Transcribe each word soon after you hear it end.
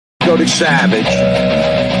Unfiltered Savage.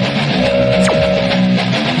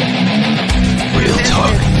 Real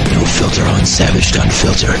talk, no filter on Savaged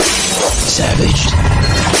Unfiltered. Savaged.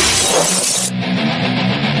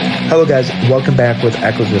 Hello guys, welcome back with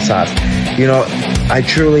Echoes with Sauce.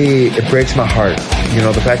 It breaks my heart.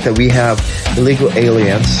 The fact that we have illegal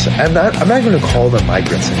aliens. I'm not going to call them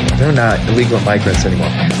migrants anymore. They're not illegal migrants anymore.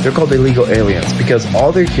 They're called illegal aliens because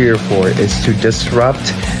all they're here for is to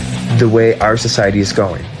disrupt the way our society is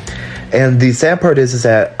going. And the sad part is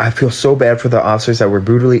that I feel so bad for the officers that were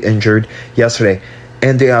brutally injured yesterday.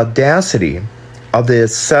 And the audacity of the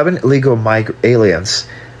 7 illegal aliens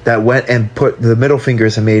that went and put the middle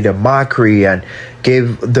fingers and made a mockery and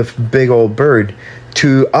gave the big old bird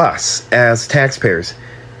to us as taxpayers,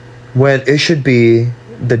 when it should be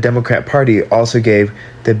the Democrat Party also gave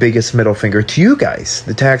the biggest middle finger to you guys,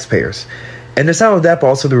 the taxpayers. And it's not only that, but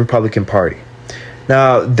also the Republican Party.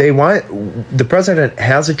 Now, the president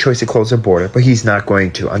has a choice to close the border, but he's not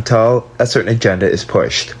going to until a certain agenda is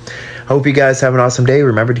pushed. I hope you guys have an awesome day.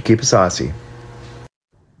 Remember to keep it saucy.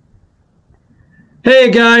 Hey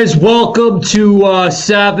guys, welcome to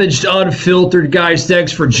Savaged Unfiltered, guys.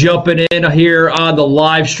 Thanks for jumping in here on the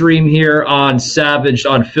live stream here on Savaged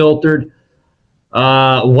Unfiltered.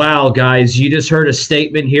 Wow, guys, you just heard a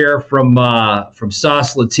statement here from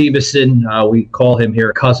Sauce Latimison. We call him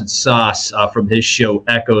here Cousin Sauce from his show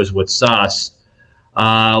Echoes with Sauce.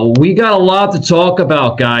 We got a lot to talk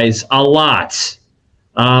about, guys, a lot.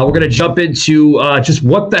 We're going to jump into just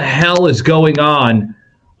what the hell is going on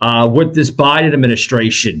with this Biden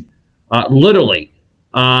administration, literally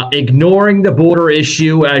ignoring the border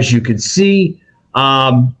issue, as you can see,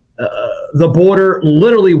 the border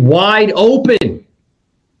literally wide open.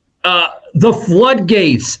 The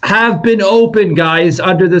floodgates have been open, guys,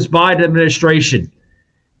 under this Biden administration.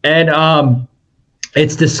 And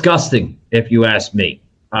it's disgusting, if you ask me.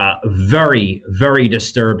 Very, very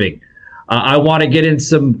disturbing. I want to get in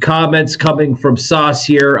some comments coming from Sauce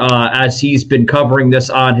here as he's been covering this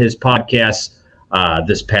on his podcast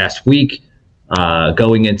this past week,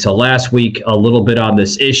 going into last week, a little bit on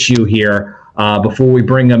this issue here. Before we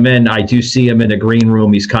bring him in, I do see him in the green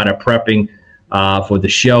room. He's kind of prepping for the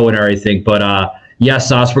show and everything. But yes,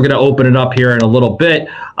 Sauce, we're going to open it up here in a little bit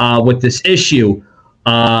with this issue.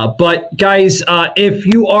 But guys, if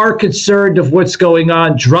you are concerned of what's going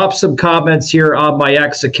on, drop some comments here on my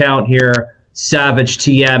X account here, Savage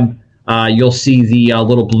TM. You'll see the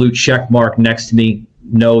little blue check mark next to me.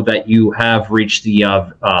 Know that you have reached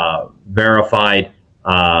the verified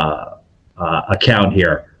account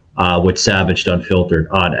here with Savaged Unfiltered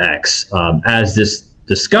on X. As this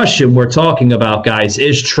discussion we're talking about, guys,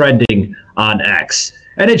 is trending on X.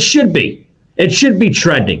 And it should be. It should be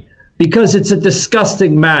trending. Because it's a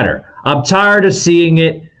disgusting matter. I'm tired of seeing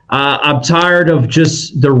it. I'm tired of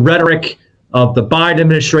just the rhetoric of the Biden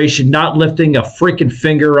administration not lifting a freaking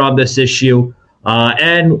finger on this issue.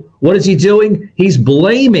 And what is he doing? He's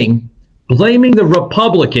blaming the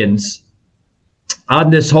Republicans on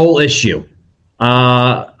this whole issue.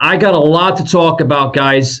 I got a lot to talk about,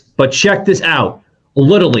 guys, but check this out.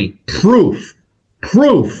 Literally, proof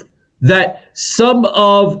that some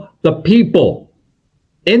of the people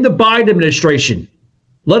in the Biden administration,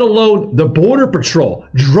 let alone the Border Patrol,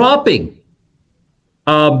 dropping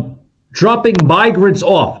migrants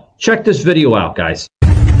off. Check this video out, guys.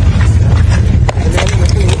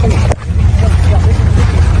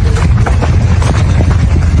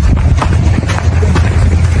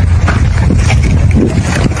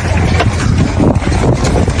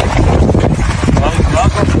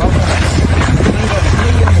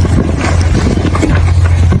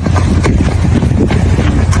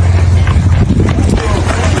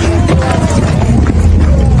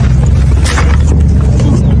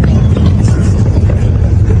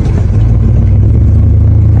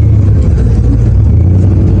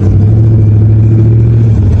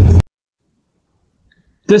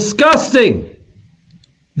 Disgusting.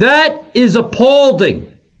 That is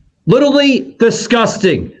appalling. Literally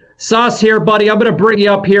disgusting. Sauce here, buddy. I'm going to bring you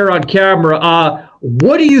up here on camera.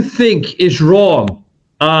 What do you think is wrong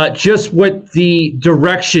just with the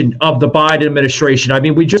direction of the Biden administration? I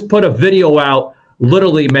mean, we just put a video out,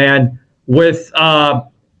 literally, man, with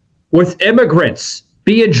immigrants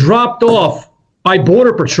being dropped off by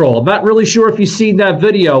Border Patrol. I'm not really sure if you've seen that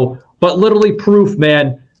video, but literally proof,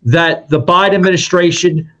 man, that the Biden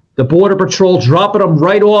administration, the Border Patrol, dropping them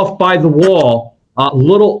right off by the wall, a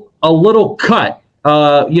little cut. We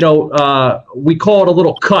call it a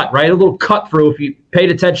little cut, right? A little cut through. If you paid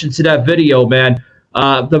attention to that video, man,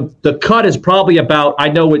 the cut is probably about, I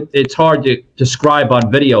know it's hard to describe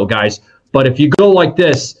on video, guys, but if you go like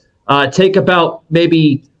this, take about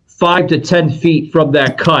maybe 5 to 10 feet from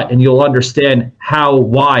that cut, and you'll understand how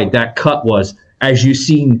wide that cut was as you've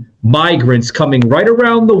seen migrants coming right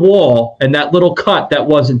around the wall and that little cut that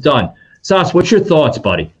wasn't done. Sas, what's your thoughts,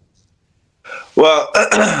 buddy? Well,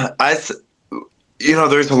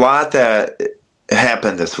 there's a lot that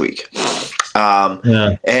happened this week. And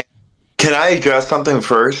can I address something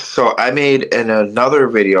first? So I made in another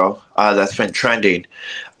video that's been trending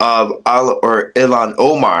of Ilhan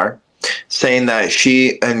Omar saying that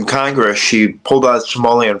she, in Congress, she pulled out a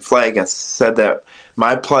Somalian flag and said that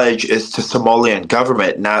my pledge is to Somalian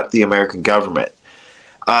government, not the American government.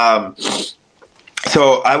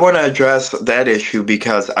 So I want to address that issue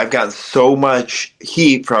because I've gotten so much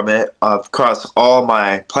heat from it across all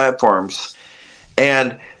my platforms.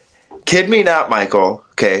 And kid me not, Michael,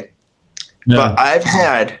 okay? No. But I've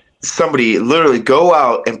had somebody literally go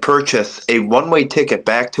out and purchase a one-way ticket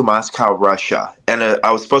back to Moscow, Russia. And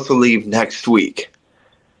I was supposed to leave next week.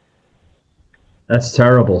 That's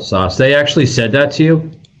terrible, Sauce. They actually said that to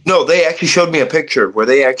you? No, they actually showed me a picture where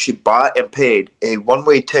they actually bought and paid a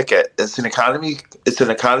one-way ticket. It's an economy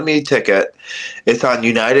ticket. It's on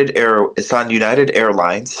United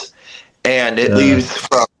Airlines, and it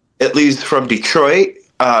leaves from Detroit,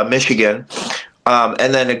 Michigan,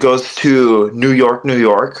 and then it goes to New York,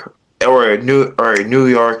 or New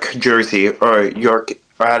York, Jersey, or York.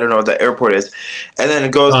 I don't know what the airport is, and then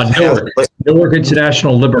it goes Newark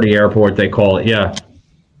International Liberty Airport. They call it, yeah.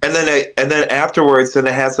 And then afterwards, then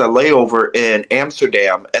it has a layover in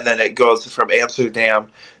Amsterdam, and then it goes from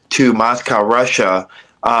Amsterdam to Moscow, Russia,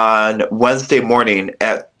 on Wednesday morning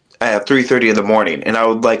at 3:30 in the morning. And I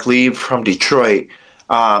would leave from Detroit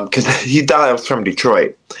because he thought I was from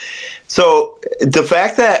Detroit. So the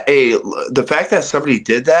fact that somebody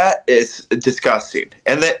did that is disgusting.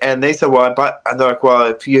 And they said, well, and they're like, well,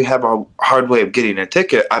 if you have a hard way of getting a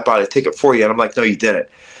ticket, I bought a ticket for you. And I'm like, no, you didn't.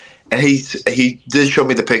 And he did show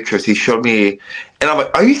me the pictures. He showed me, and I'm like,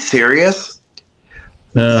 are you serious?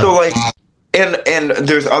 So and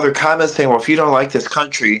there's other comments saying, well, if you don't like this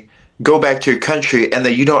country, go back to your country, and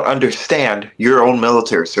that you don't understand your own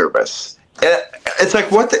military service. And it's like,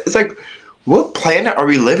 what planet are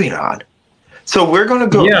we living on? So we're going to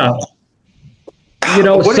go. Yeah.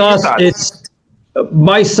 Sauce, it's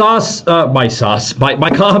my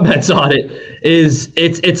comments on it is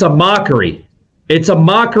it's a mockery. It's a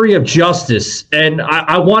mockery of justice, and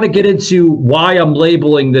I want to get into why I'm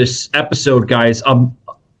labeling this episode, guys, a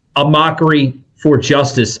mockery for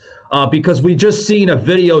justice, because we just seen a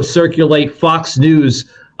video circulate Fox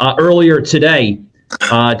News earlier today,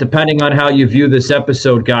 depending on how you view this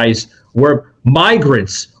episode, guys, where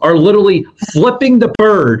migrants are literally flipping the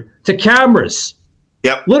bird to cameras.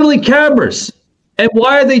 Yep. Literally cameras. And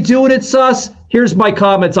why are they doing it, Sus? Here's my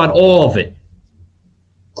comments on all of it.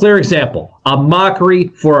 Clear example, a mockery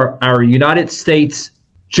for our United States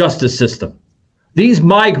justice system. These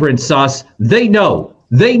migrants, Sus, they know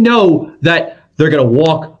that they're going to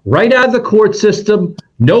walk right out of the court system,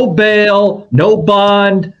 no bail, no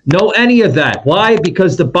bond, no any of that. Why?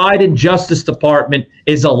 Because the Biden Justice Department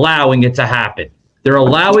is allowing it to happen. They're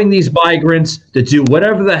allowing these migrants to do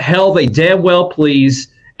whatever the hell they damn well please,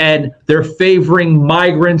 and they're favoring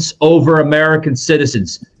migrants over American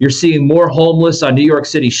citizens. You're seeing more homeless on New York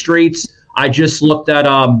City streets. I just looked at,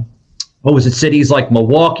 cities like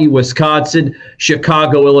Milwaukee, Wisconsin,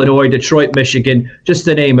 Chicago, Illinois, Detroit, Michigan, just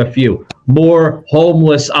to name a few. More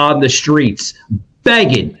homeless on the streets,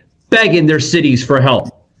 begging their cities for help.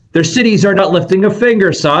 Their cities are not lifting a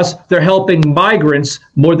finger, Sauce. They're helping migrants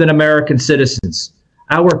more than American citizens.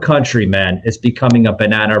 Our country, man, is becoming a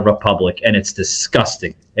banana republic, and it's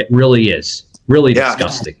disgusting. It really is. Really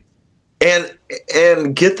disgusting.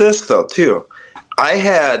 And get this, though, too. I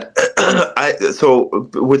had, so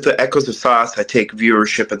with the Echoes of Sauce, I take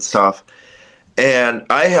viewership and stuff. And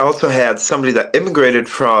I also had somebody that immigrated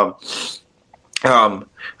from,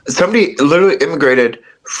 somebody literally immigrated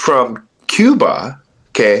from Cuba.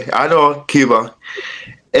 Okay, I know Cuba.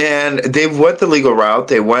 And they went the legal route.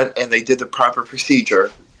 They went and they did the proper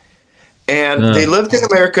procedure. And they lived in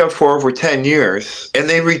America for over 10 years. And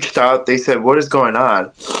they reached out. They said, what is going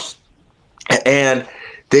on? And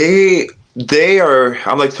they are,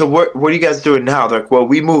 I'm like, so what are you guys doing now? They're like, well,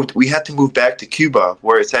 we had to move back to Cuba,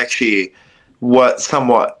 where it's actually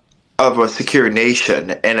somewhat of a secure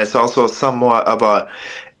nation. And it's also somewhat of a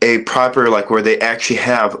proper, where they actually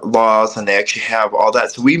have laws and they actually have all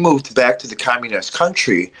that. So we moved back to the communist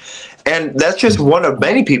country. And that's just one of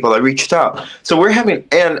many people that reached out. So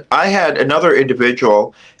and I had another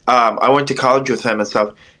individual, I went to college with him and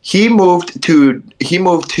stuff. He moved to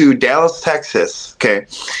Dallas, Texas, okay?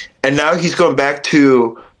 And now he's going back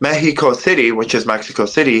to Mexico City, which is Mexico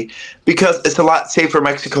City, because it's a lot safer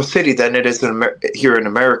Mexico City than it is here in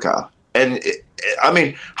America. And I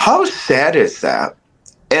mean, how sad is that?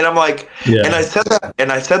 And I'm like, and I said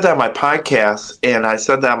that on my podcast, and I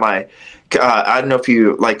said that on my, I don't know if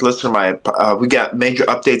you like listen to my, we got major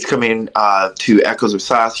updates coming to Echoes of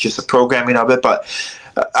Sauce, just the programming of it. But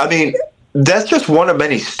I mean, that's just one of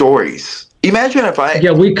many stories. Imagine if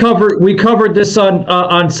we covered this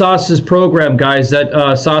on Sauce's program, guys,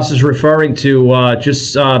 that Sauce is referring to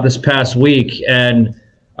just this past week, and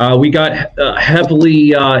we got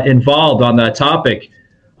heavily involved on that topic.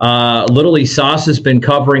 Literally, Sauce has been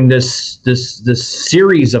covering this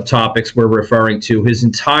series of topics we're referring to his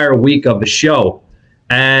entire week of the show,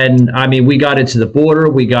 and I mean, we got into the border,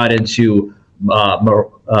 we got into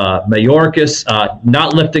Mayorkas,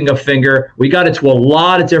 not lifting a finger. We got into a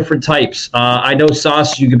lot of different types. I know,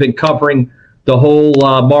 Sauce, you've been covering the whole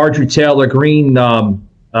Marjorie Taylor Greene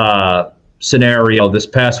scenario this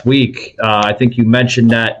past week. I think you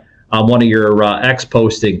mentioned that on one of your X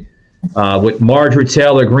posting with Marjorie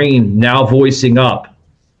Taylor Greene now voicing up,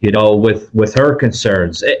 with her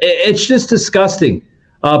concerns. It's just disgusting.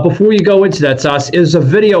 Before you go into that, Sauce, is a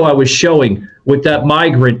video I was showing with that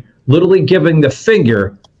migrant literally giving the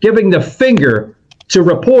finger to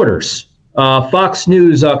reporters. Fox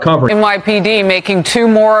News covering. NYPD making 2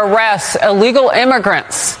 more arrests, illegal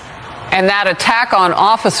immigrants, and that attack on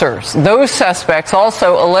officers. Those suspects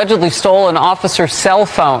also allegedly stole an officer's cell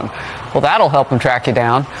phone. Well, that'll help them track you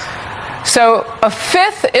down. So a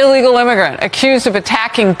 5th illegal immigrant accused of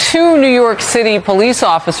attacking 2 New York City police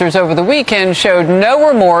officers over the weekend showed no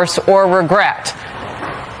remorse or regret.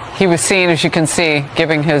 He was seen, as you can see,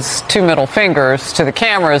 giving his 2 middle fingers to the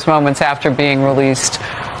cameras moments after being released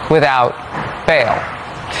without bail.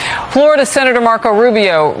 Florida Senator Marco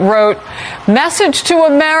Rubio wrote, "Message to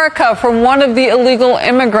America from one of the illegal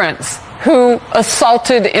immigrants who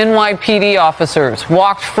assaulted NYPD officers,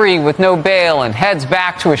 walked free with no bail, and heads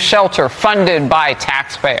back to a shelter funded by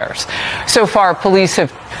taxpayers." So far, police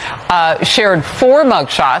have shared 4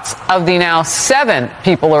 mugshots of the now 7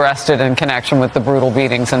 people arrested in connection with the brutal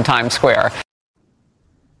beatings in Times Square.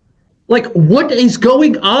 Like, what is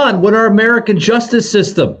going on with our American justice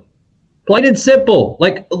system? Plain and simple.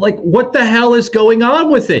 Like what the hell is going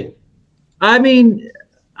on with it? I mean,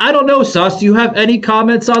 I don't know, Sauce. Do you have any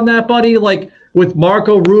comments on that, buddy? Like, with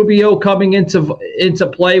Marco Rubio coming into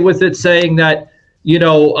play with it, saying that,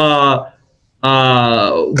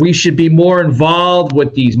 we should be more involved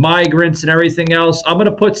with these migrants and everything else. I'm going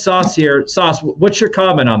to put Sauce here. Sauce, what's your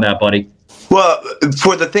comment on that, buddy? Well,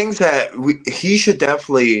 for the things that he should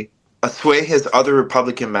definitely sway his other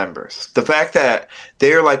Republican members. The fact that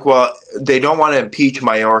they're like, well, they don't want to impeach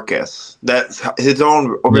Mayorkas. That's his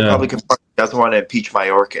own Republican Party doesn't want to impeach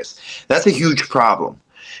Mayorkas. That's a huge problem,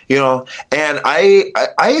 And I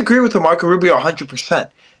agree with Marco Rubio 100%.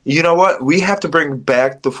 You know what? We have to bring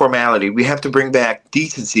back the formality. We have to bring back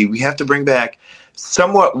decency. We have to bring back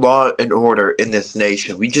somewhat law and order in this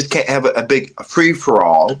nation. We just can't have a big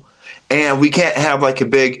free-for-all. And we can't have like a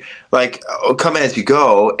big, come as you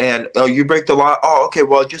go, and you break the law. Oh, okay,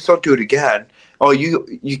 well, just don't do it again. Oh, you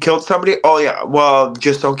killed somebody. Oh, yeah, well,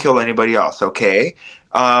 just don't kill anybody else, okay?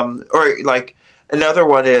 Or like another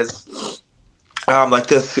one is like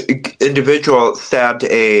this individual stabbed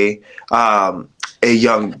a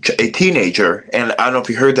teenager, and I don't know if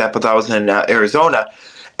you heard that, but that was in Arizona.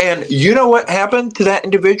 And you know what happened to that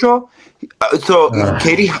individual?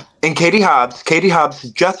 Katie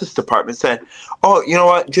Hobbs' Justice Department said, "Oh, you know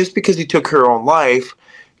what? Just because he took her own life,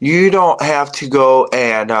 you don't have to go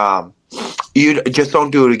and you just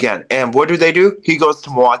don't do it again." And what do? He goes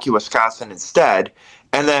to Milwaukee, Wisconsin instead.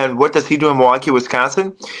 And then what does he do in Milwaukee,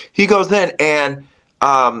 Wisconsin? He goes in and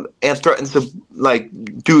threatens to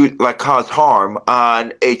cause harm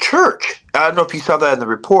on a church. I don't know if you saw that in the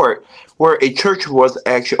report, where a church was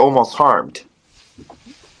actually almost harmed.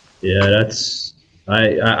 Yeah, that's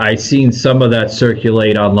I seen some of that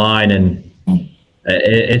circulate online, and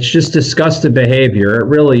it's just disgusting behavior. It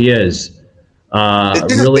really is.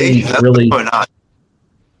 Really.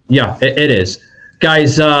 Yeah, it is.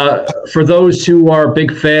 Guys, for those who are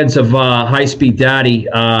big fans of High Speed Daddy,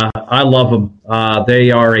 I love them.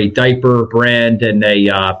 They are a diaper brand and a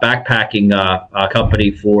backpacking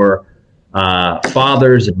company for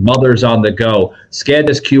fathers and mothers on the go. Scan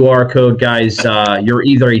this QR code, guys. You're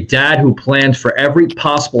either a dad who plans for every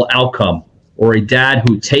possible outcome or a dad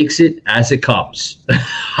who takes it as it comes.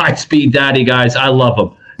 High Speed Daddy, guys. I love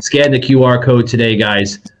them. Scan the QR code today,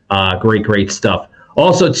 guys. Great stuff.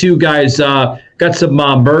 Also, too, guys, got some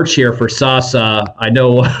merch here for Sauce. I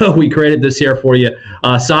know we created this here for you.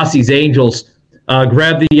 Saucy's Angels.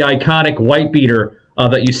 grab the iconic white beater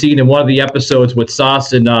that you've seen in one of the episodes with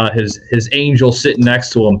Sauce and his angel sitting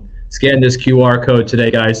next to him. Scan this QR code today,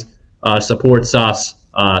 guys. Support Sauce,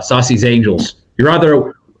 Saucy's Angels. You're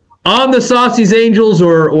either on the Saucy's Angels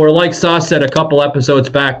or like Sauce said a couple episodes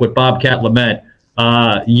back with Bobcat Lament.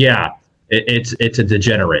 It's a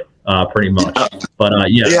degenerate, pretty much. But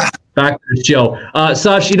back to the show.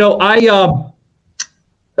 Sauce,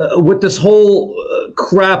 with this whole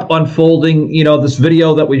crap unfolding, this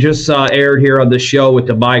video that we just aired here on the show with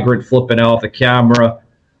the migrant flipping off the camera,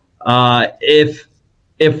 if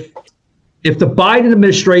the Biden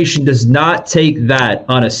administration does not take that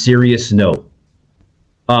on a serious note,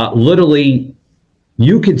 literally,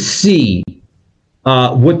 you could see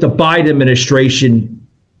what the Biden administration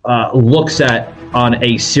looks at on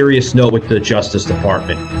a serious note with the Justice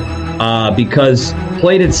Department. Because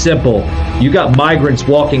plain and simple, you got migrants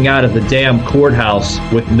walking out of the damn courthouse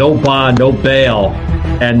with no bond, no bail,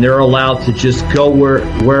 and they're allowed to just go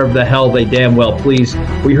wherever the hell they damn well please.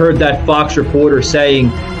 We heard that Fox reporter saying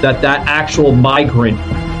that actual migrant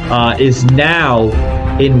is now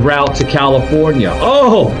en route to California.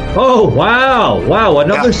 Oh, wow,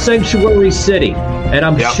 another sanctuary city. And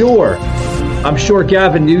I'm sure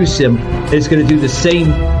Gavin Newsom is going to do the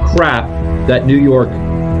same crap that New York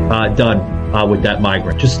done with that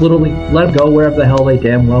migrant. Just literally let them go wherever the hell they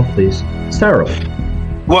damn well please. It's terrible.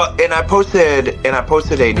 Well, and I posted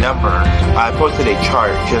a number. I posted a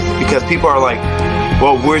chart just because people are like,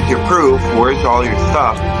 well, where's your proof? Where's all your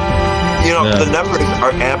stuff? The numbers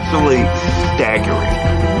are absolutely staggering.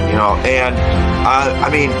 And I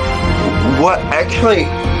mean, what actually,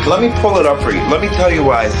 let me pull it up for you. Let me tell you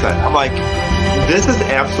why I said, I'm like, this is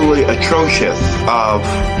absolutely atrocious.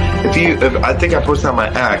 If I think I posted on my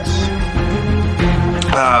X.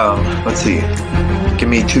 Let's see. Give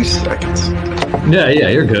me 2 seconds. Yeah,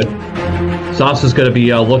 you're good. Sauce is going to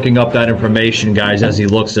be looking up that information, guys, as he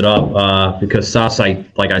looks it up. Because Sauce,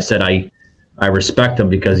 like I said, I respect him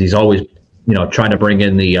because he's always, trying to bring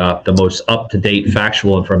in the most up-to-date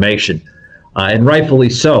factual information, and rightfully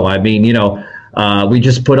so. I mean, we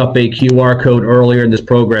just put up a QR code earlier in this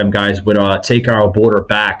program, guys, with Take Our Border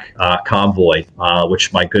Back convoy,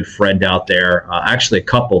 which my good friend out there, actually a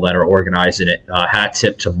couple that are organizing it, hat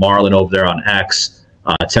tip to Marlon over there on X,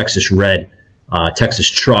 Texas Red, Texas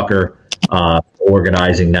Trucker,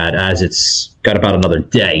 organizing that, as it's got about another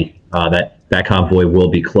day that convoy will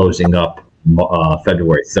be closing up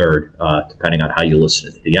February 3rd, depending on how you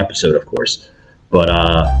listen to the episode, of course. But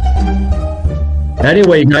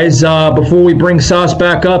anyway, guys, before we bring Sauce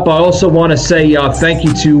back up, I also want to say thank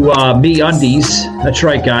you to MeUndies. That's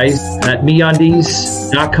right, guys. At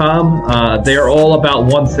MeUndies.com, they're all about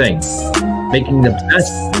one thing: making the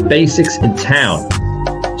best basics in town,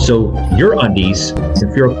 so your undies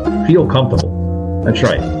can feel comfortable. That's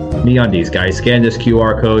right, MeUndies, guys. Scan this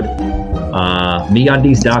QR code.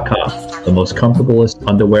 MeUndies.com, the most comfortablest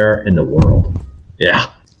underwear in the world. Yeah.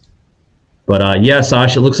 But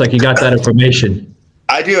Sash, it looks like you got that information.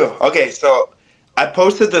 I do. Okay, so I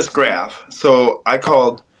posted this graph. So I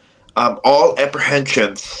called all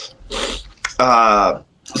apprehensions.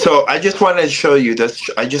 So I just wanted to show you this.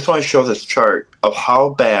 I just want to show this chart of how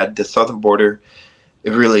bad the southern border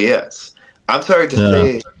it really is. I'm sorry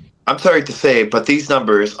to say, but these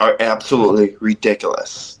numbers are absolutely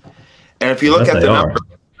ridiculous. And if you look at the number,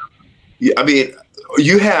 I mean,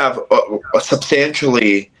 you have a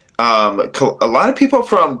substantially a lot of people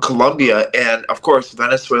from Colombia and, of course,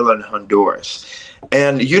 Venezuela and Honduras.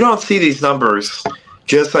 And you don't see these numbers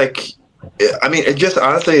just like, I mean, it just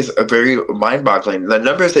honestly is a very mind-boggling. The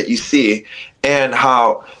numbers that you see and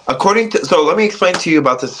how, according to, so let me explain to you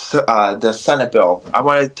about this, the Senate bill. I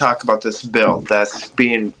want to talk about this bill that's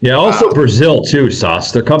being. Yeah, also Brazil too,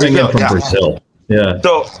 Sauce. They're coming in from Brazil. Yeah.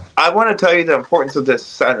 So I want to tell you the importance of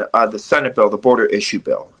this the Senate bill, the border issue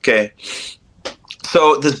bill. Okay.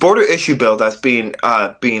 So this border issue bill that's being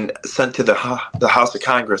sent to the House of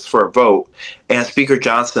Congress for a vote, and Speaker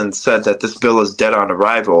Johnson said that this bill is dead on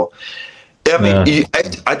arrival. I mean,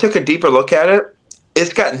 I took a deeper look at it.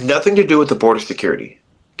 It's got nothing to do with the border security.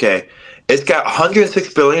 Okay. It's got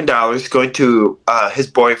 $106 billion going to his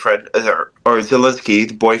boyfriend, or Zelensky,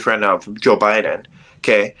 the boyfriend of Joe Biden.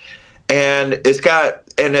 Okay. And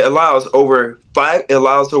it allows over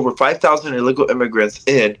 5,000 illegal immigrants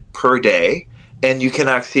in per day, and you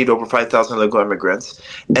cannot exceed over 5,000 illegal immigrants.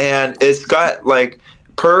 And it's got like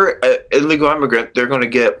per illegal immigrant, they're going to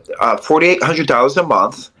get $4,800 a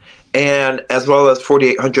month, and as well as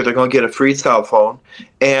 $4,800, they're going to get a free cell phone,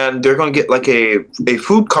 and they're going to get like a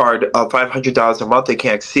food card of $500 a month. They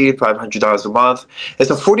can't exceed $500 a month. It's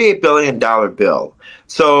a $48 billion bill.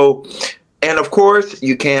 So And of course,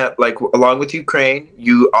 you can't, like, along with Ukraine,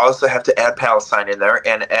 you also have to add Palestine in there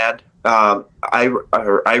and add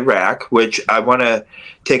Iraq, which I want to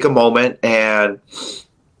take a moment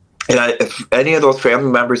if any of those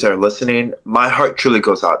family members are listening, my heart truly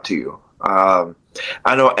goes out to you. I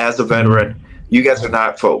know as a veteran, you guys are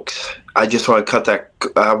not folks. I just want to cut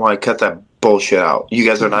that bullshit out. You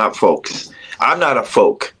guys are not folks. I'm not a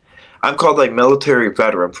folk. I'm called a military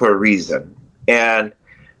veteran for a reason. And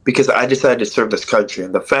because I decided to serve this country.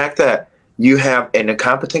 And the fact that you have an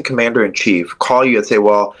incompetent commander-in-chief call you and say,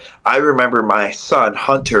 well, I remember my son,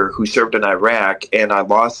 Hunter, who served in Iraq, and I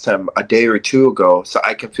lost him a day or two ago, so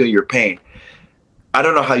I can feel your pain. I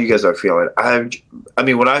don't know how you guys are feeling. I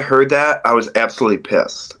mean, when I heard that, I was absolutely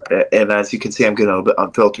pissed. And as you can see, I'm getting a little bit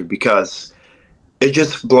unfiltered because it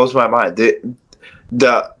just blows my mind.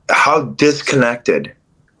 How disconnected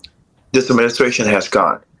this administration has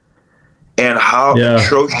gone and how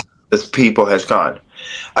atrocious this people has gone.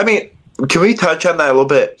 I mean, can we touch on that a little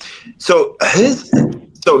bit? So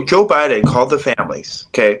Joe Biden called the families,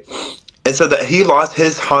 okay, and said that he lost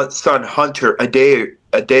his son Hunter a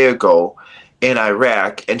day ago in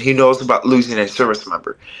Iraq, and he knows about losing a service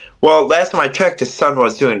member. Well, last time I checked, his son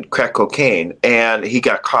was doing crack cocaine, and he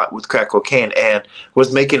got caught with crack cocaine and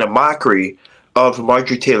was making a mockery of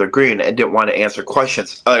Marjorie Taylor Greene and didn't want to answer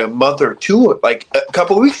questions a month or two, like a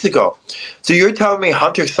couple of weeks ago. So you're telling me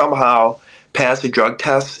Hunter somehow passed a drug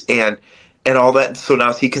test and all that, so now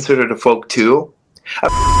is he considered a folk too?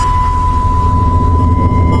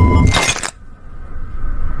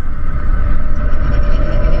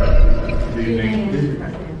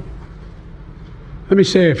 Let me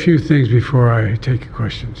say a few things before I take your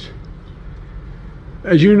questions.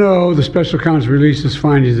 As you know, the special counsel released his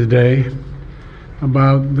findings today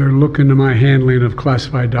about their look into my handling of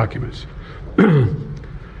classified documents.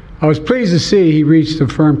 I was pleased to see he reached a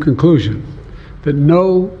firm conclusion that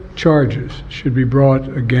no charges should be brought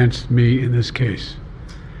against me in this case.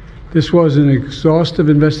 This was an exhaustive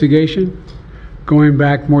investigation going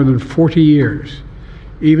back more than 40 years,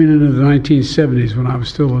 even into the 1970s when I was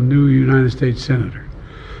still a new United States Senator.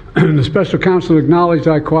 The special counsel acknowledged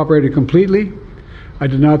I cooperated completely. I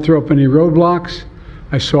did not throw up any roadblocks.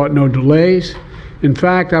 I sought no delays. In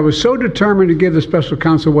fact, I was so determined to give the special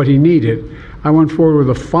counsel what he needed, I went forward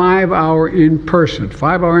with a 5-hour in-person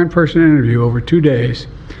interview over 2 days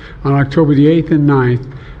on October the 8th and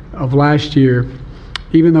 9th of last year,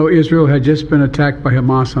 even though Israel had just been attacked by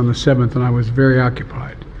Hamas on the 7th and I was very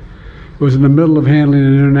occupied. It was in the middle of handling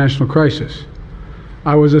an international crisis.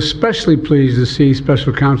 I was especially pleased to see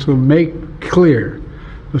special counsel make clear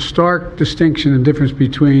the stark distinction and difference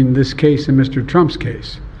between this case and Mr. Trump's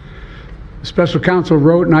case. The special counsel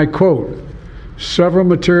wrote, and I quote, "Several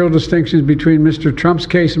material distinctions between Mr. Trump's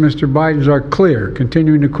case and Mr. Biden's are clear,"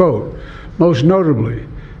 continuing to quote, "Most notably,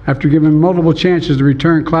 after given multiple chances to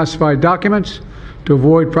return classified documents to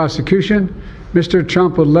avoid prosecution, Mr.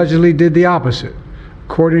 Trump allegedly did the opposite.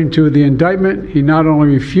 According to the indictment, he not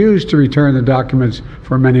only refused to return the documents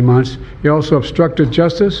for many months, he also obstructed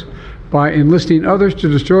justice by enlisting others to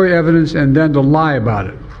destroy evidence and then to lie about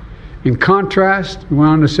it. In contrast," he went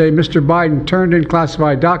on to say, "Mr. Biden turned in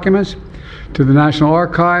classified documents to the National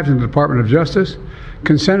Archives and the Department of Justice,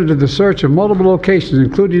 consented to the search of multiple locations,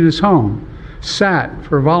 including his home, sat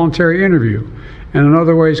for a voluntary interview, and in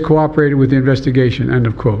other ways cooperated with the investigation," end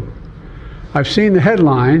of quote. I've seen the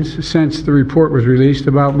headlines since the report was released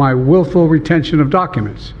about my willful retention of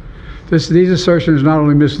documents. These assertions are not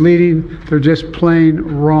only misleading, they're just plain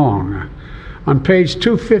wrong. On page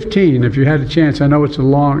 215, if you had a chance, I know it's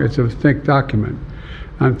a thick document.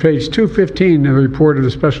 On page 215, the report of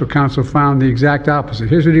the special counsel found the exact opposite.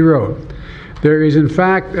 Here's what he wrote. "There is in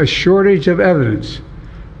fact a shortage of evidence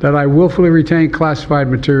that I willfully retained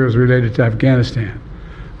classified materials related to Afghanistan."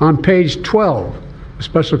 On page 12, the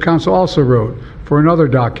special counsel also wrote for another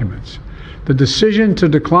documents, "The decision to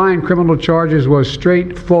decline criminal charges was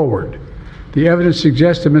straightforward. The evidence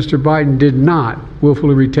suggests that Mr. Biden did not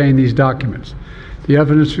willfully retain these documents. The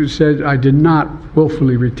evidence said I did not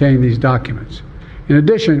willfully retain these documents. In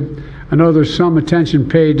addition, I know there's some attention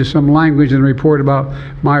paid to some language in the report about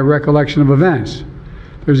my recollection of events.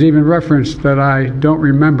 There's even reference that I don't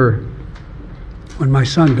remember when my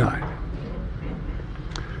son died.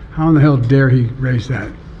 How in the hell dare he raise that?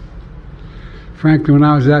 Frankly, when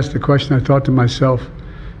I was asked the question, I thought to myself,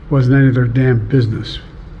 it wasn't any of their damn business.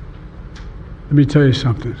 Let me tell you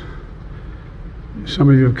something. Some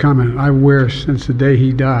of you have commented, I wear since the day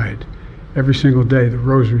he died, every single day, the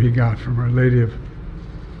rosary he got from Our Lady of...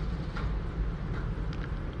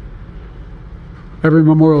 Every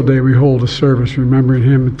Memorial Day we hold a service remembering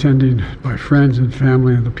him, attended by friends and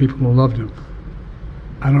family and the people who loved him.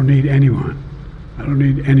 I don't need anyone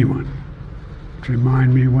to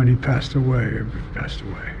remind me when he passed away or if he passed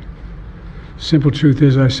away. Simple truth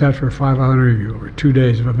is I sat for a 5-hour interview over 2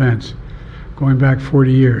 days of events going back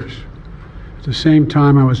 40 years. At the same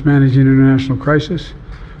time I was managing an international crisis,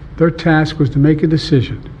 their task was to make a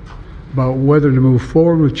decision about whether to move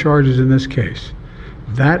forward with charges in this case.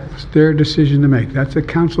 That's their decision to make. That's the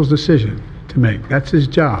council's decision to make. That's his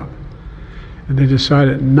job. And they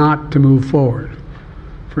decided not to move forward.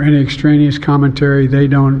 For any extraneous commentary, they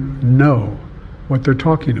don't know what they're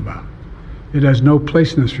talking about. It has no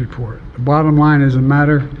place in this report. The bottom line is the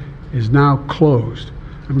matter is now closed.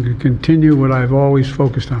 I'm going to continue what I've always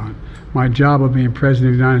focused on, my job of being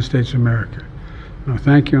President of the United States of America. Now,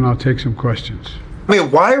 thank you, and I'll take some questions. I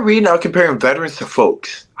mean, why are we now comparing veterans to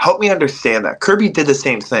folks? Help me understand that. Kirby did the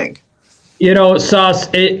same thing. You know, Sauce,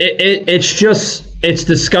 it's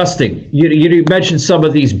disgusting. You mentioned some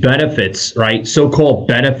of these benefits, right? So-called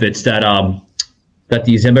benefits that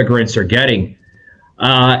these immigrants are getting.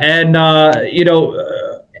 Add on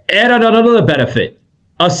another benefit,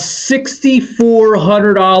 a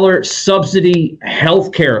 $6,400 subsidy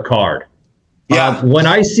health care card. Yeah. When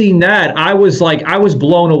I seen that, I was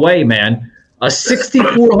blown away, man. A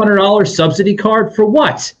 $6,400 subsidy card for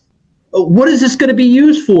what? What is this going to be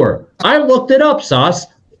used for? I looked it up, Sauce.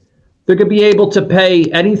 They're going to be able to pay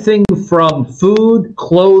anything from food,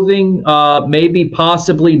 clothing, maybe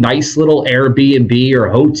possibly nice little Airbnb or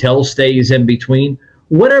hotel stays in between,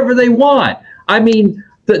 whatever they want. I mean,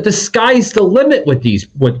 the sky's the limit with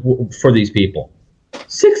for these people.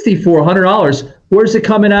 $6,400. Where's it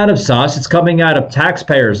coming out of, Sauce? It's coming out of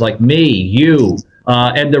taxpayers like me, you,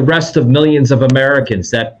 and the rest of millions of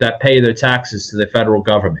Americans that pay their taxes to the federal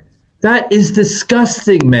government. That is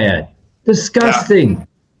disgusting, man. Disgusting.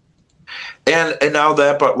 Yeah. And now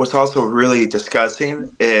that, but what's also really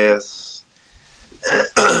disgusting is,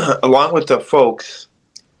 along with the folks,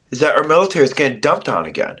 is that our military is getting dumped on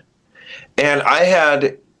again. And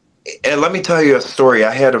let me tell you a story.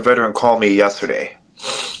 I had a veteran call me yesterday.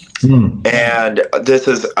 And this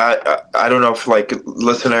is, I don't know if like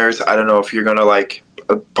listeners, I don't know if you're going to like,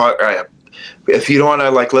 if you don't want to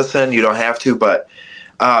like listen, you don't have to, but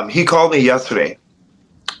he called me yesterday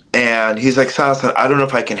and he's like, Sasa, I don't know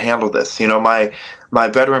if I can handle this. You know, my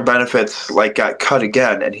veteran benefits like got cut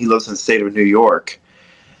again, and he lives in the state of New York.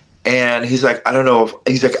 And he's like, I don't know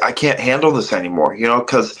he's like, I can't handle this anymore, you know,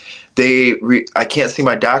 because I can't see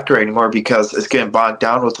my doctor anymore because it's getting bogged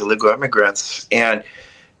down with illegal immigrants. And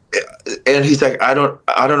he's like, I don't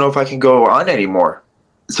know if I can go on anymore.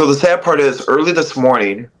 So the sad part is, early this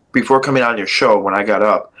morning, before coming on your show, when I got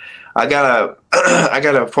up, I got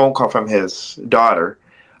a phone call from his daughter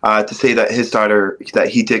to say that that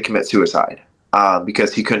he did commit suicide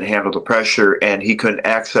because he couldn't handle the pressure and he couldn't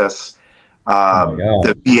access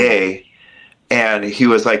the VA, and he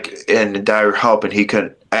was like in dire help and he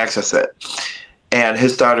couldn't access it. And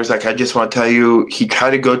his daughter's like, I just want to tell you, he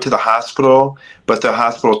tried to go to the hospital, but the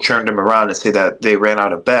hospital turned him around and say that they ran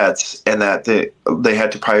out of beds and that they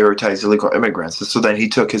had to prioritize illegal immigrants. So then he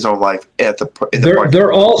took his own life at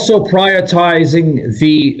They're also prioritizing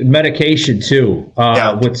the medication too,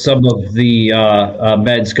 with some of the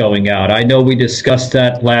meds going out. I know we discussed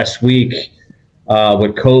that last week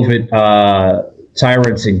with COVID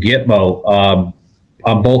tyrants and Gitmo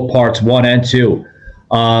on both parts 1 and 2.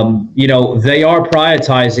 You know, they are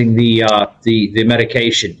prioritizing the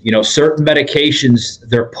medication. You know, certain medications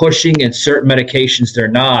they're pushing and certain medications they're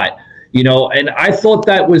not. You know, and I thought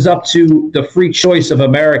that was up to the free choice of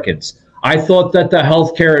Americans. I thought that the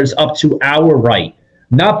healthcare is up to our right,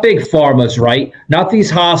 not big pharma's right, not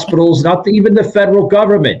these hospitals, not even the federal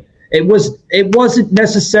government. It wasn't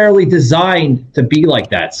necessarily designed to be like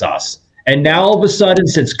that, Sauce. And now all of a sudden,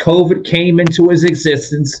 since COVID came into his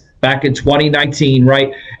existence back in 2019,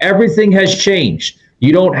 right, everything has changed.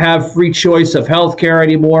 You don't have free choice of healthcare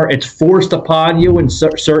anymore. It's forced upon you in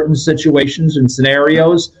certain situations and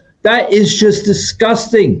scenarios. That is just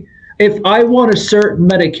disgusting. If I want a certain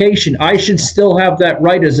medication, I should still have that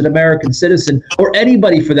right as an American citizen, or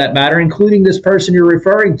anybody for that matter, including this person you're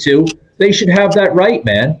referring to. They should have that right,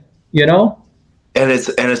 man. You know? And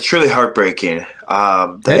it's truly heartbreaking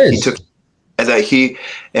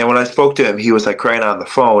and when I spoke to him, he was like crying on the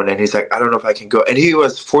phone, and he's like, I don't know if I can go. And he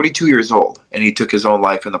was 42 years old, and he took his own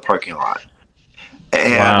life in the parking lot.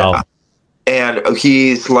 And wow. And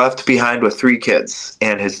he's left behind with 3 kids,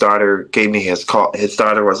 and his daughter gave me his call. His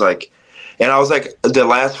daughter was like, and I was like the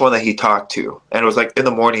last one that he talked to, and it was like in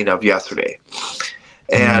the morning of yesterday.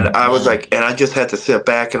 And I was like, and I just had to sit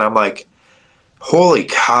back, and I'm like, Holy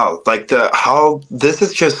cow! Like how this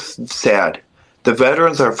is just sad. The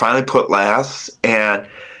veterans are finally put last, and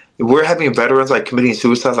we're having veterans like committing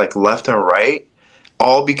suicide like left and right,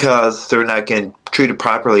 all because they're not getting treated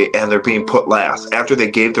properly and they're being put last after they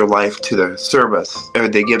gave their life to their service or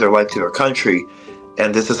they gave their life to their country,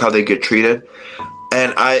 and this is how they get treated.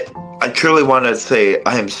 And I truly want to say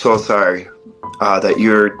I am so sorry that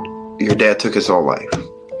your dad took his own life.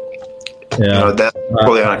 Yeah, that's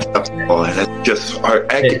totally unacceptable, and it's just I'm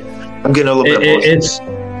getting a little bit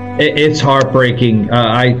emotional. It's heartbreaking.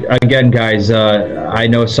 Guys, I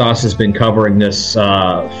know Sauce has been covering this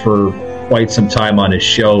for quite some time on his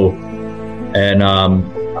show, and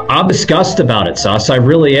I'm disgusted about it, Sauce. I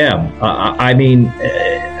really am. I mean,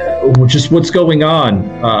 just what's going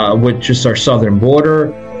on with just our southern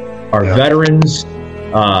border, our veterans,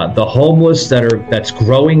 the homeless that's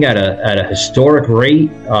growing at a historic rate,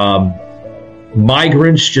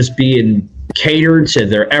 migrants just being catered to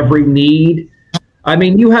their every need. I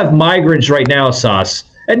mean, you have migrants right now, Sauce,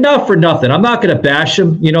 and not for nothing. I'm not going to bash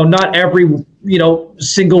them. Not every,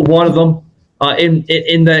 single one of them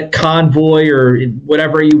in that convoy or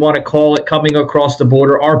whatever you want to call it coming across the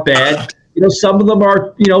border are bad. Some of them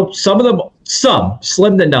are, some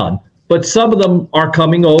slim to none, but some of them are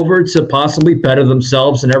coming over to possibly better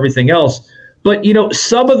themselves and everything else. But,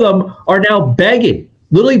 some of them are now begging,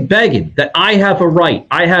 literally begging that I have a right.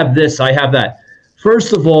 I have this, I have that.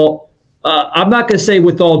 First of all, I'm not going to say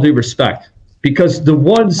with all due respect, because the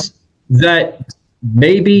ones that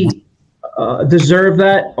maybe deserve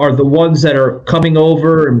that are the ones that are coming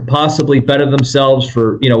over and possibly better themselves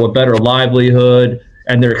for, a better livelihood,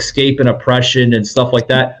 and they're escaping oppression and stuff like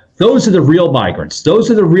that. Those are the real migrants.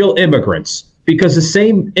 Those are the real immigrants, because the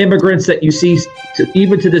same immigrants that you see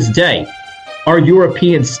even to this day are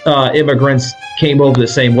European immigrants came over the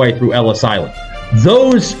same way through Ellis Island.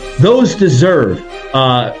 Those deserve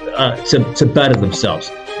to better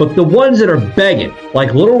themselves. But the ones that are begging,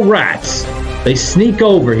 like little rats, they sneak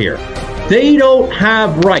over here. They don't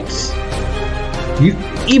have rights.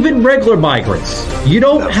 Even regular migrants, you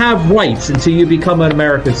don't have rights until you become an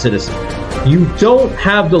American citizen. You don't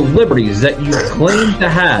have the liberties that you claim to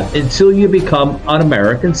have until you become an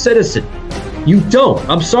American citizen. You don't.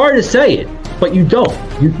 I'm sorry to say it, but you don't.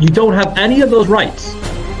 You don't have any of those rights.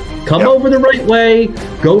 Come over the right way,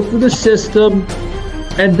 go through the system,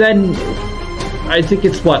 and then I think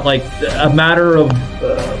it's a matter of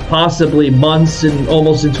possibly months and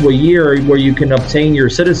almost into a year where you can obtain your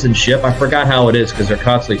citizenship. I forgot how it is because they're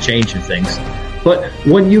constantly changing things. But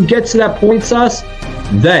when you get to that point, Sauce,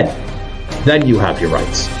 then you have your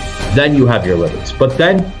rights. Then you have your liberties. But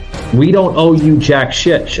then we don't owe you jack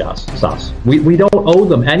shit, Sauce. We don't owe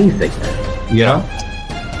them anything, you know?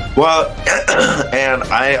 Well, and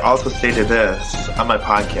I also stated this on my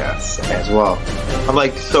podcast as well. I'm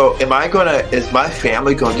like, so is my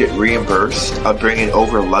family going to get reimbursed of bringing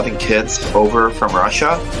over 11 kids over from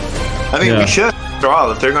Russia? I mean, we should. After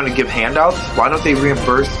all, if they're going to give handouts, why don't they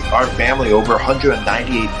reimburse our family over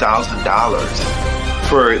 $198,000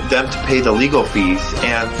 for them to pay the legal fees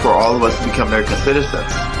and for all of us to become American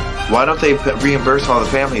citizens? Why don't they reimburse all the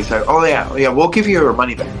families? Like, oh yeah, we'll give you your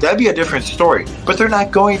money back. That'd be a different story. But they're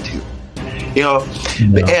not going to,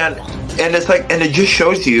 And it's like, and it just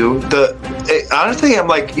shows you honestly, I'm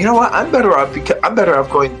like, you know what? I'm better off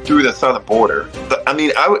going through the southern border. I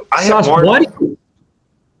mean, I have more. I'm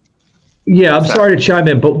sorry to chime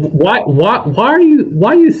in, but why are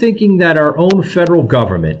you thinking that our own federal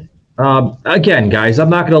government? Again, guys, I'm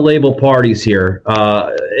not going to label parties here.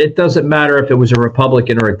 It doesn't matter if it was a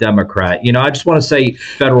Republican or a Democrat. I just want to say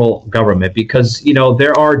federal government because,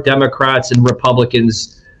 there are Democrats and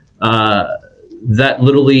Republicans that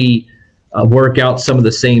literally work out some of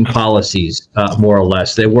the same policies, more or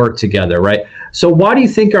less. They work together, right? So why do you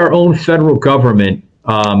think our own federal government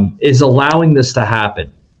is allowing this to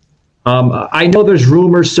happen? I know there's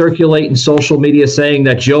rumors circulating social media saying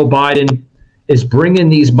that Joe Biden is bringing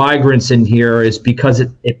these migrants in here is because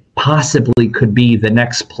it possibly could be the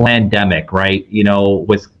next pandemic, right?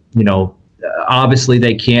 Obviously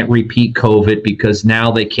they can't repeat COVID because now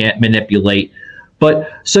they can't manipulate. But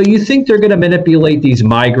so you think they're going to manipulate these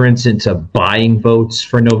migrants into buying votes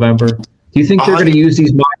for November? Do you think they're going to use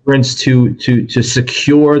these migrants to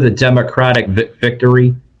secure the Democratic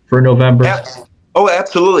victory for November? Oh,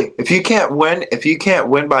 absolutely. If you can't win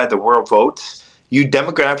by the world votes, you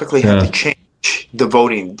demographically have to change the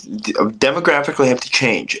voting. Demographically have to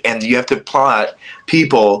change, and you have to plot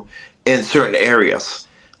people in certain areas.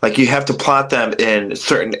 Like you have to plot them in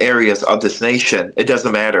certain areas of this nation. It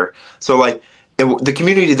doesn't matter. So like in the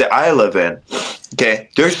community that I live in, Okay,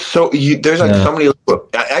 there's so many.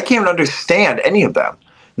 I can't even understand any of them.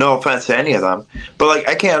 No offense to any of them, but like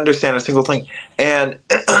I can't understand a single thing. And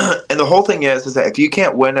and the whole thing is that if you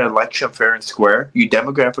can't win an election fair and square, you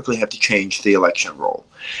demographically have to change the election roll.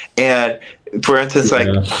 And for instance,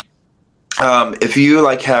 if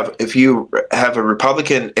you have a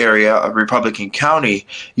Republican area, a Republican county,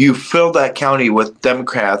 you fill that county with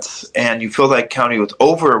Democrats, and you fill that county with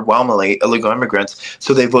overwhelmingly illegal immigrants,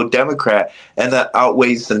 so they vote Democrat, and that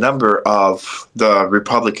outweighs the number of the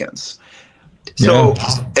Republicans. So,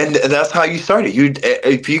 and that's how you start it.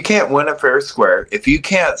 If you can't win a fair square, if you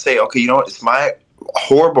can't say, okay, you know what, it's my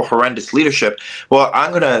horrible, horrendous leadership, well,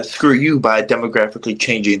 I'm going to screw you by demographically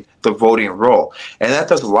changing the voting roll. And that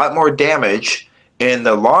does a lot more damage in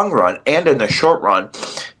the long run and in the short run,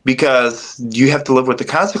 because you have to live with the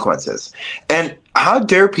consequences. And how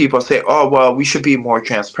dare people say, oh, well, we should be more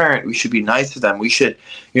transparent, we should be nice to them, we should,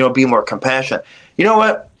 be more compassionate. You know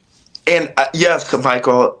what? And yes,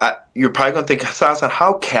 Michael, you're probably going to think, Sasa,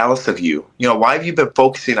 how callous of you. Why have you been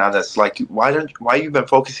focusing on this? Like, why have you been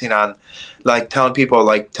focusing on, like, telling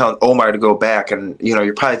Omar to go back? And,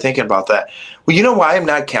 you're probably thinking about that. Well, you know why I'm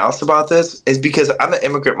not callous about this? Is because I'm an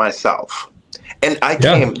immigrant myself. And I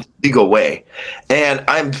came the legal way. And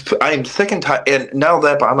I'm sick and tired. And now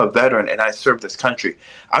that I'm a veteran and I serve this country,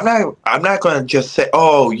 I'm not going to just say,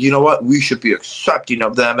 oh, you know what, we should be accepting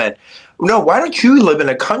of them. And no, why don't you live in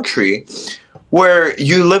a country where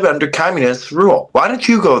you live under communist rule? Why don't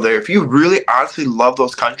you go there if you really honestly love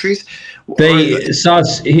those countries? Here's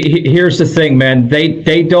the thing, man.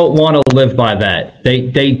 They don't want to live by that.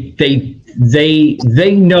 They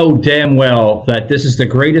know damn well that this is the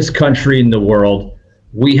greatest country in the world.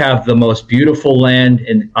 We have the most beautiful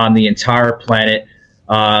land on the entire planet.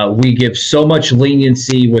 We give so much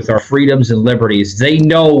leniency with our freedoms and liberties. They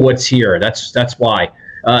know what's here. That's why.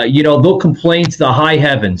 They'll complain to the high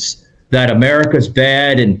heavens that America's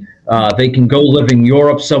bad and they can go live in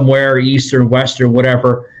Europe somewhere, Eastern, Western,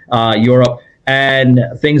 whatever, Europe, and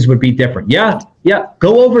things would be different. Yeah.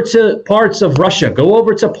 Go over to parts of Russia. Go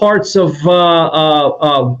over to parts of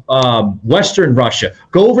Western Russia.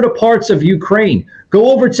 Go over to parts of Ukraine.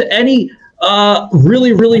 Go over to any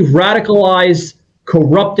really, really radicalized,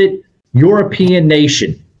 corrupted European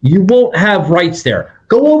nation. You won't have rights there.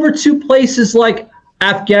 Go over to places like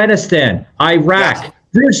Afghanistan, Iraq. Yes.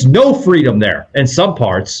 There's no freedom there in some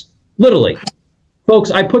parts, literally. Folks,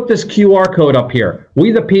 I put this QR code up here.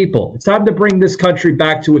 We the people. It's time to bring this country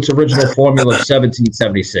back to its original formula of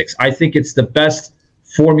 1776. I think it's the best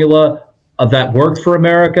formula that worked for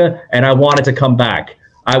America, and I want it to come back.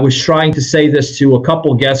 I was trying to say this to a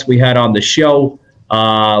couple guests we had on the show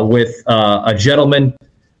with a gentleman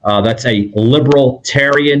that's a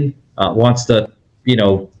libertarian, wants to,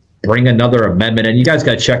 bring another amendment, and you guys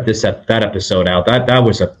got to check that episode out. That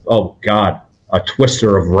was a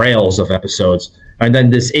twister of rails of episodes. And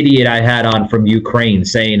then this idiot I had on from Ukraine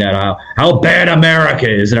saying that how bad America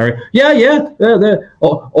is. And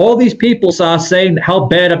all these people saying how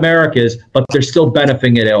bad America is, but they're still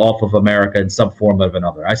benefiting it off of America in some form or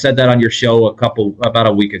another. I said that on your show about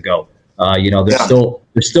a week ago.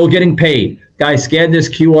 They're still getting paid. Guys, scan this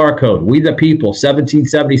QR code. We the people,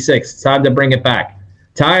 1776. It's time to bring it back.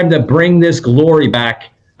 Time to bring this glory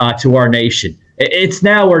back to our nation. It's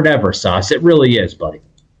now or never, Sauce. It really is, buddy.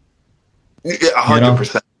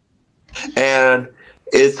 100%. And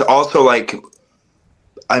it's also like,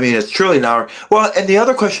 it's truly now. Well, and the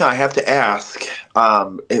other question I have to ask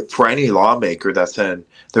for any lawmaker that's in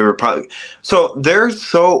the Republic. So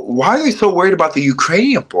why are they so worried about the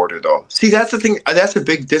Ukrainian border, though? See, that's the thing. That's a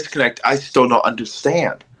big disconnect I still don't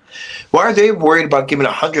understand. Why are they worried about giving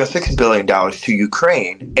 $106 billion to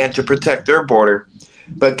Ukraine and to protect their border,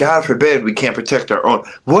 but God forbid we can't protect our own?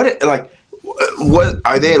 What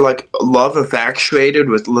are they love infatuated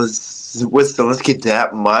with Zelensky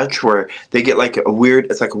that much, where they get a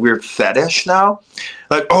weird fetish now?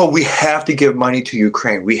 We have to give money to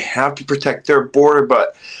Ukraine. We have to protect their border,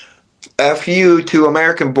 but F you to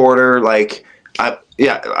American border. I'm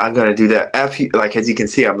going to do that. F you, as you can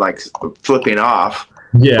see, I'm flipping off.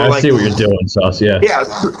 Yeah, I see what you're doing, Sauce. Yeah. Yeah,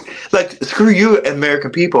 screw you,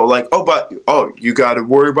 American people. You got to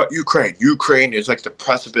worry about Ukraine. Ukraine is the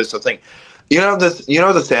precipice of thing.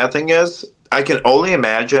 The sad thing is, I can only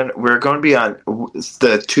imagine we're going to be on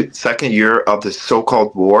the second year of this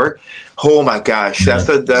so-called war. Oh my gosh, that's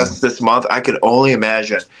this month. I can only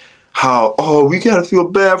imagine how, we got to feel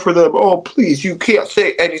bad for them. Oh, please, you can't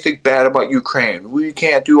say anything bad about Ukraine. We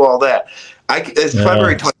can't do all that. It's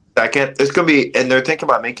February 22nd. It's going to be, and they're thinking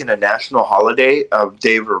about making a national holiday of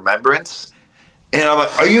Day of Remembrance. And I'm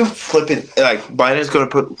like, are you flipping? Like, Biden's going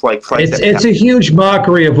to put like flights. It's a huge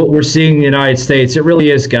mockery of what we're seeing in the United States. It really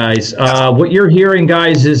is, guys. What you're hearing,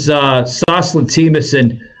 guys, is Saucelin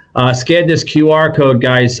Timison. Scan this QR code,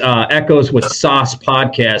 guys. Echoes with Sauce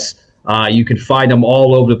podcast. You can find them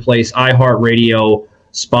all over the place. iHeartRadio,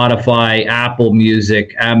 Spotify, Apple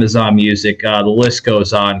Music, Amazon Music. The list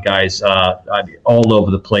goes on, guys. All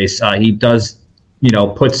over the place. He does,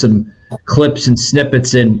 put some clips and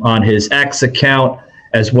snippets in on his X account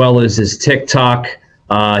as well as his TikTok.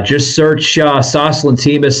 Just search Saucelin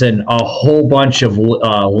Timison. A whole bunch of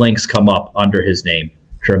links come up under his name.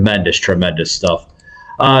 Tremendous stuff.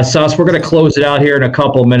 Sauce, we're going to close it out here in a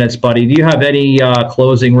couple of minutes, buddy. Do you have any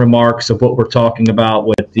closing remarks of what we're talking about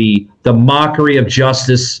with the mockery of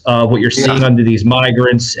justice, what you're seeing under these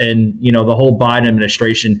migrants and, the whole Biden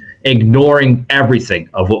administration ignoring everything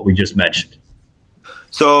of what we just mentioned?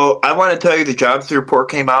 So I want to tell you the jobs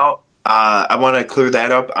report came out. I want to clear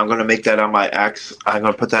that up. I'm going to make that on my X. I'm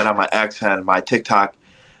going to put that on my X and my TikTok.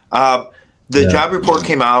 The job report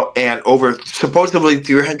came out, and over supposedly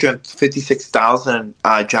 356,000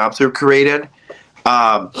 jobs were created.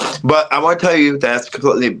 But I want to tell you that's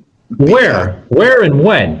completely... Where and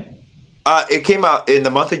when? It came out in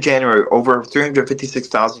the month of January. Over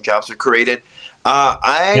 356,000 jobs were created.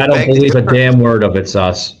 I don't believe a damn word of it,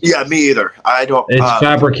 Sauce. Yeah, me either. I don't. It's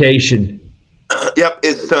fabrication. Yep,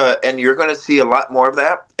 it's and you're going to see a lot more of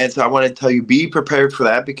that. And so I want to tell you, be prepared for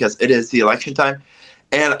that because it is the election time.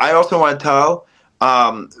 And I also want to tell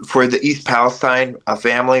for the East Palestine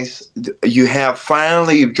families, you have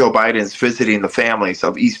finally Joe Biden's visiting the families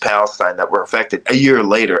of East Palestine that were affected a year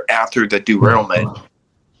later after the derailment.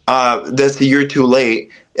 That's a year too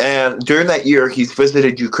late. And during that year, he's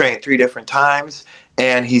visited Ukraine 3 different times,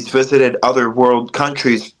 and he's visited other world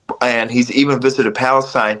countries, and he's even visited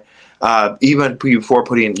Palestine, even before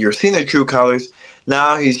putting you're seeing the true colors.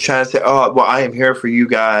 Now he's trying to say, oh, well, I am here for you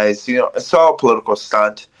guys. It's all a political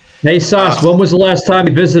stunt. Hey, Sauce, when was the last time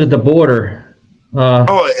he visited the border?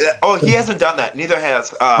 He hasn't done that. Neither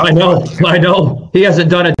has. I know. He hasn't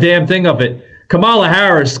done a damn thing of it. Kamala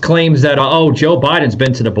Harris claims that, Joe Biden's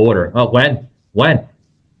been to the border. Oh, when?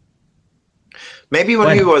 Maybe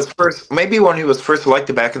when he was first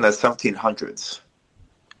elected back in the 1700s.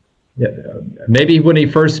 Yeah, maybe when he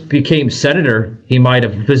first became senator, he might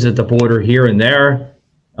have visited the border here and there.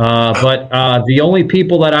 But the only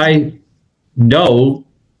people that I know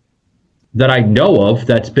of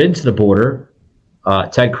that's been to the border,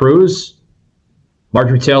 Ted Cruz,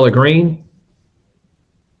 Marjorie Taylor Greene,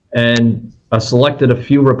 and selected a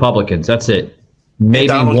few Republicans. That's it.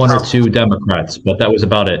 Maybe one or two Democrats, but that was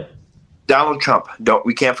about it. Donald Trump.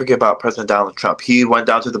 We can't forget about President Donald Trump. He went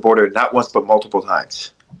down to the border not once but multiple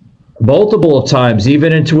times. Multiple times,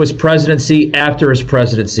 even into his presidency, after his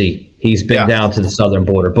presidency, he's been down to the southern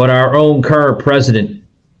border. But our own current president,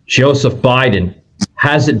 Joseph Biden,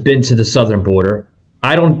 hasn't been to the southern border.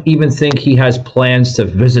 I don't even think he has plans to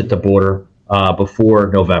visit the border before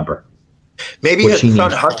November. Maybe his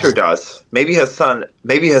son Hunter does. Maybe his son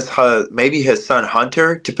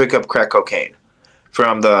Hunter to pick up crack cocaine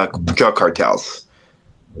from the drug cartels.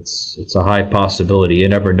 It's a high possibility. You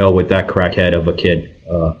never know with that crackhead of a kid.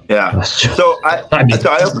 So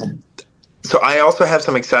I also have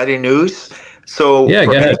some exciting news. So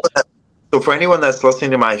go ahead. So for anyone that's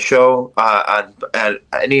listening to my show on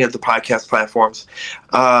any of the podcast platforms,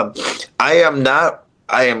 I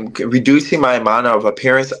am reducing my amount of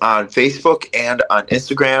appearance on Facebook and on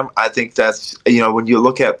Instagram. I think that's, when you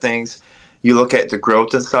look at things, you look at the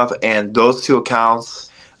growth and stuff, and those two accounts,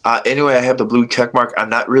 anyway, I have the blue check mark. I'm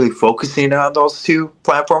not really focusing on those two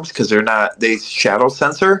platforms because they shadow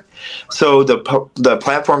censor. So the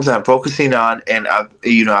platforms that I'm focusing on, and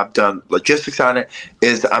I've done logistics on it,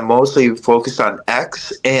 is I'm mostly focused on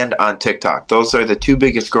X and on TikTok. Those are the two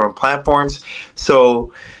biggest growing platforms.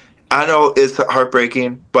 So I know it's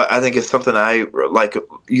heartbreaking, but I think it's something I like.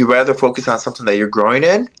 You rather focus on something that you're growing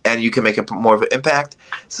in, and you can make more of an impact.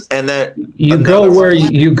 And then you go where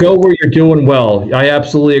you're doing well. I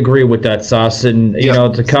absolutely agree with that, Sauce. And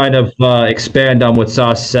to kind of expand on what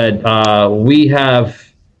Sauce said, we have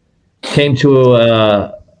came to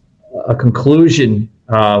a conclusion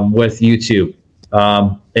with YouTube.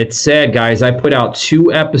 It's sad, guys. I put out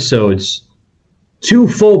 2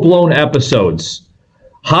 full-blown episodes.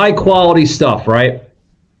 High quality stuff, right?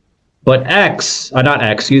 But X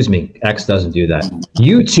doesn't do that.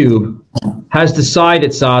 YouTube has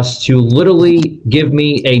decided, Sauce, to literally give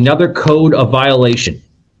me another code of violation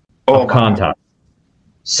of content,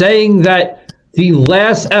 saying that the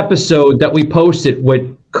last episode that we posted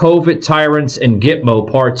with COVID Tyrants and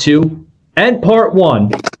Gitmo Part 2 and Part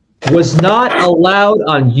 1 was not allowed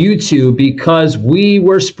on YouTube because we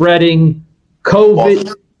were spreading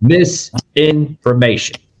COVID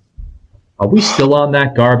misinformation. Are we still on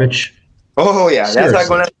that garbage? Oh yeah, Seriously.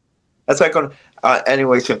 that's not going to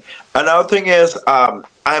anyway soon. Another thing is,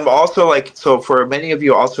 I'm also like, so for many of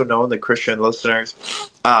you also know, the Christian listeners,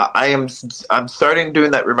 I'm starting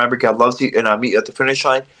doing that Remember God Loves You and Meet at the Finish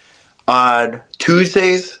Line on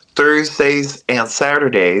Tuesdays, Thursdays, and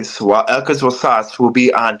Saturdays, while Echoes with Sauce will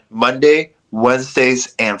be on Monday,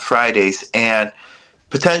 Wednesdays, and Fridays, and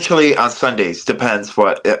potentially on Sundays. Depends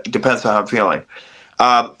on how I'm feeling.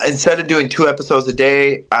 Instead of doing 2 episodes a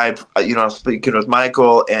day, I've speaking with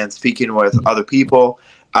Michael and speaking with other people.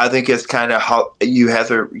 I think it's kind of how you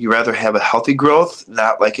rather have a healthy growth,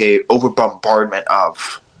 not like a over bombardment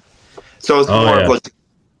of. So it's more of like.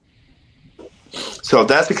 So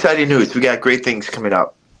that's exciting news. We got great things coming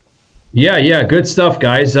up. Yeah, good stuff,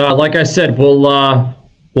 guys. Like I said, we'll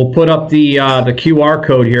put up the QR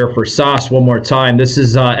code here for Sauce one more time. This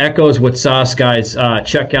is Echoes with Sauce, guys.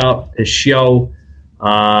 Check out his show.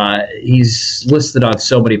 He's listed on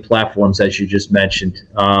so many platforms, as you just mentioned.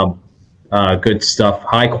 Good stuff,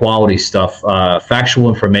 high quality stuff, factual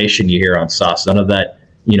information you hear on Sauce. None of that,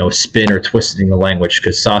 spin or twisting the language,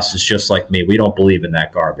 because Sauce is just like me. We don't believe in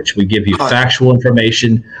that garbage. We give you factual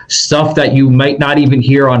information, stuff that you might not even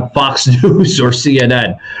hear on Fox News or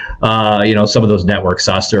CNN. Some of those networks,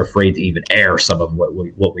 Sauce, they're afraid to even air some of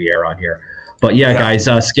what we air on here. But yeah, guys,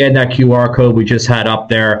 scan that QR code we just had up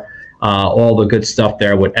there. All the good stuff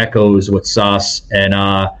there with Echoes with Sauce. And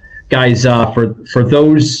guys, for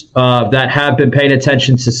those that have been paying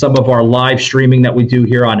attention to some of our live streaming that we do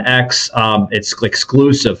here on X, it's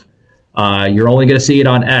exclusive. You're only going to see it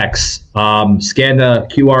on X. Scan the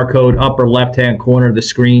QR code upper left-hand corner of the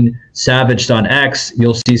screen, Savaged on X.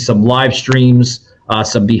 You'll see some live streams,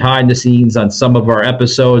 some behind the scenes on some of our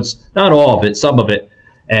episodes. Not all of it, some of it.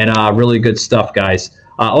 And really good stuff, guys.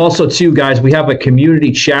 Also, too, guys, we have a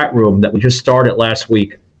community chat room that we just started last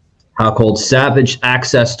week called Savage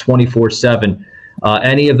Access 24/7.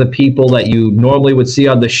 Any of the people that you normally would see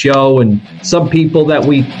on the show, and some people that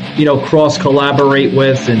we, cross collaborate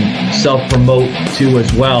with and self-promote to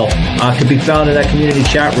as well, can be found in that community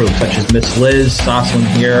chat room, such as Miss Liz, Sosslin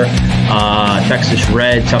here, Texas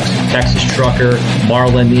Red, Texas Trucker,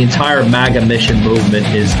 Marlon. The entire MAGA mission movement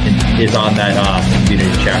is on that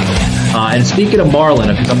community chat room. And speaking of Marlon,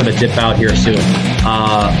 because I'm going to dip out here soon,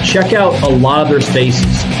 check out a lot of their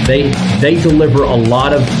spaces. They deliver a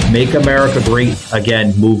lot of Make America Great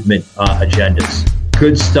Again movement agendas.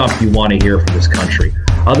 Good stuff you want to hear from this country.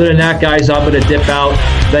 Other than that, guys, I'm going to dip out.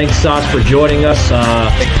 Thanks, Sauce, for joining us.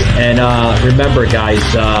 And remember, guys,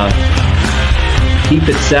 keep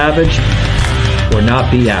it savage or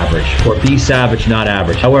not be average. Or be savage, not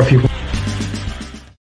average. However you